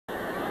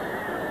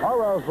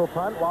Oroz will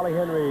punt. Wally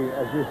Henry,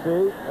 as you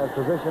see, has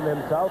positioned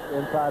himself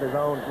inside his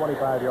own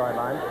 25-yard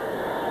line.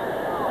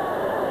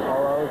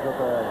 Oroz with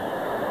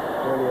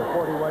nearly a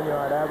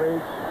 41-yard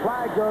average.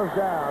 Flag goes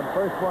down.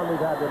 First one we've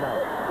had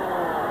tonight.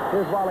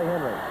 Here's Wally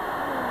Henry.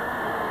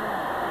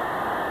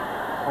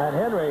 And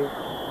Henry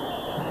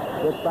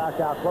gets back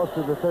out close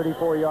to the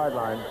 34-yard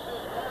line.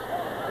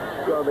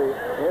 It's going to be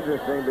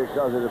interesting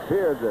because it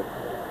appeared that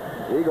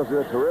the Eagles did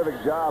a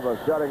terrific job of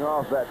shutting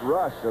off that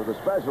rush of the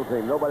special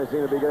team. Nobody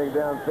seemed to be getting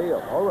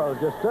downfield. Oroz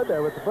just stood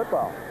there with the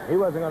football. He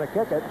wasn't going to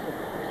kick it.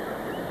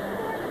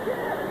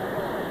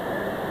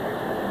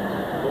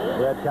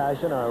 Red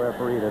Cashion, our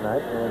referee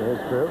tonight, and his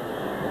crew.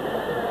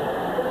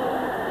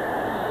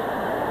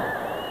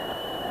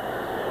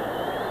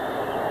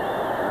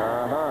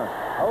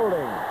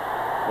 Holding.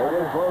 They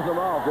didn't close them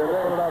off, did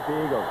they?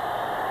 Philadelphia Eagles.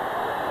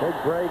 Big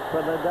break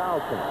for the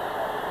Dolphins.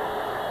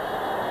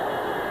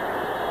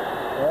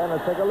 And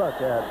let's take a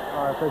look at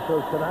our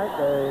officials tonight.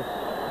 They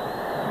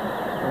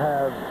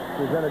have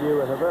presented you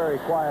with a very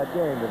quiet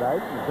game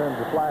tonight in terms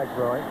of flag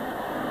throwing.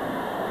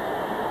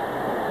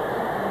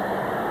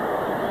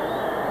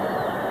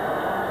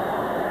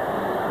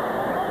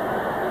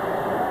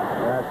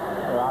 That's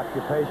their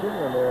occupation,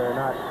 and they're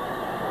not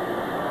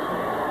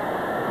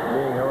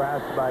being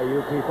harassed by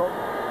you people.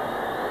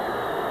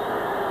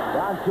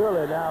 Don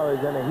Shula now is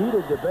in a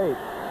heated debate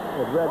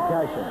with Red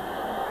Cashion.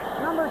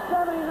 Number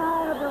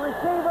 79 of the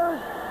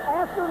receivers,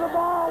 after the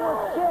ball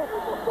was kicked.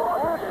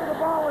 After the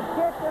ball was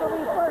kicked, it'll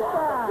be first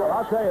down.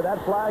 I'll tell you,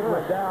 that flag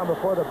went down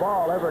before the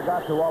ball ever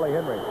got to Wally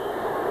Henry.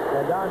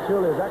 And Don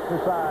Shula has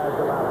exercised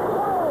about it.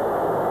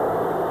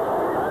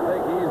 I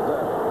think he's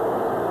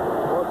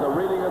wants a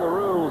reading of the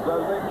rules,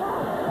 doesn't he?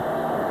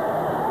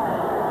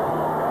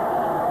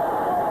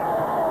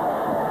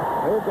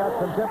 They've got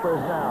some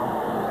tempers now.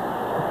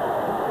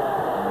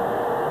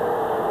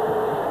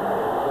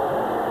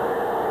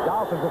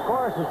 Dolphins, of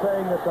course, is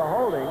saying that the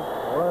holding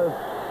was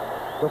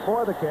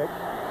before the kick.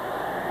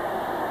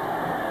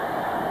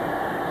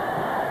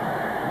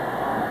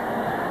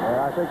 And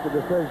I think the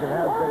decision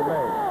has been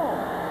made.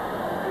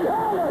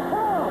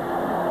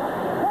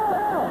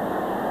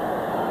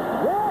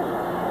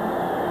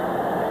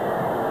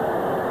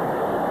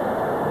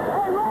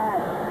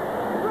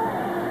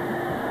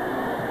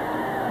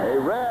 Hey,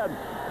 Red.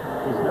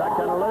 He's not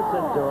going to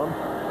listen to him.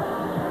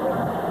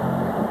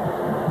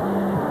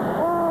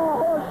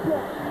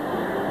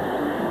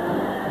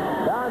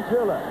 Don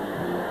Shula,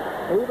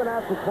 even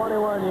after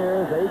 21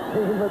 years,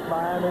 18 with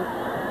Miami,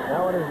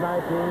 now in his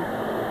 19th,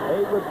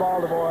 8 with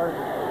Baltimore,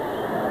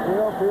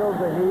 still feels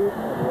the heat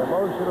and the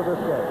emotion of this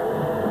game.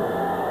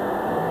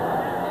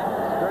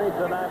 Strength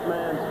of that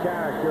man's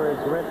character is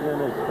written in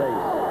his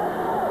face.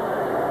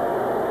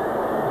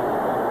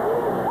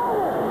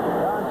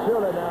 Don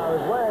Shula now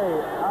is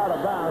way out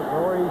of bounds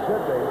from where he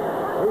should be.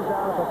 He's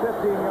down at the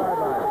 15-yard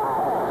line.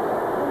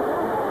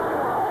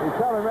 He's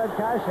telling Red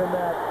Cashion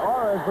that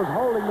Oroz was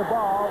holding the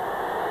ball,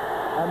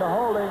 and the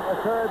holding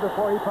occurred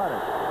before he punted.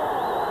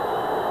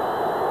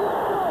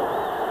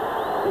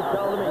 He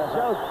told him he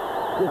choked.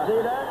 You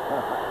see that?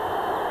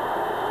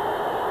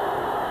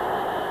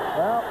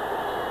 Well,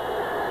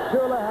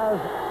 Shula has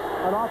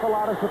an awful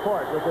lot of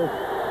support with this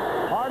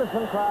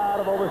partisan crowd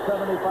of over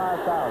 75,000.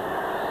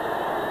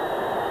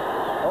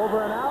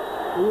 Over and out,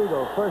 the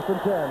Eagles, 1st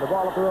and 10, the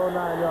ball at their own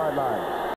 9-yard line.